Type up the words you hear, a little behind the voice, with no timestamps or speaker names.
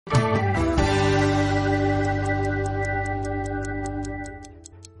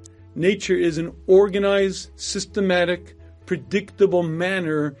Nature is an organized, systematic, predictable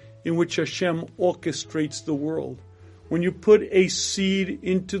manner in which Hashem orchestrates the world. When you put a seed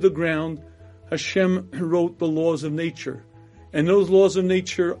into the ground, Hashem wrote the laws of nature. And those laws of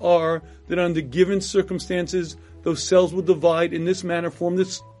nature are that under given circumstances, those cells will divide in this manner, form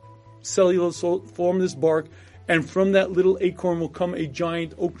this cellulose, form this bark, and from that little acorn will come a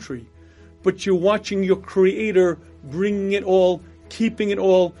giant oak tree. But you're watching your Creator bringing it all, keeping it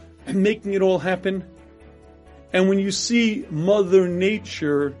all, making it all happen. And when you see Mother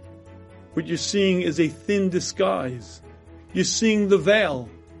Nature, what you're seeing is a thin disguise. You're seeing the veil.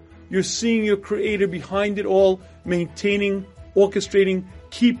 You're seeing your Creator behind it all, maintaining, orchestrating,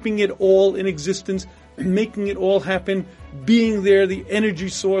 keeping it all in existence, making it all happen, being there, the energy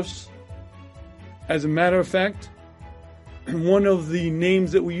source. As a matter of fact, one of the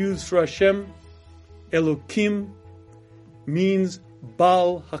names that we use for Hashem, Elokim, means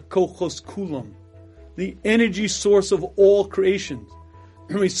Baal HaKochos Kulam, the energy source of all creations.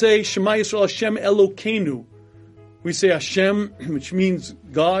 We say Shema Yisrael Hashem Elokeinu. We say Hashem, which means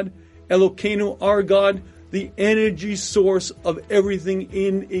God, Elokeinu, our God, the energy source of everything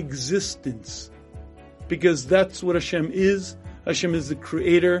in existence. Because that's what Hashem is. Hashem is the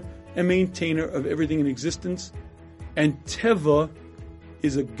creator and maintainer of everything in existence. And Teva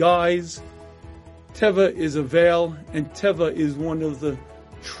is a guise, Teva is a veil, and Teva is one of the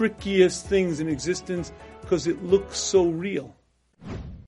trickiest things in existence because it looks so real.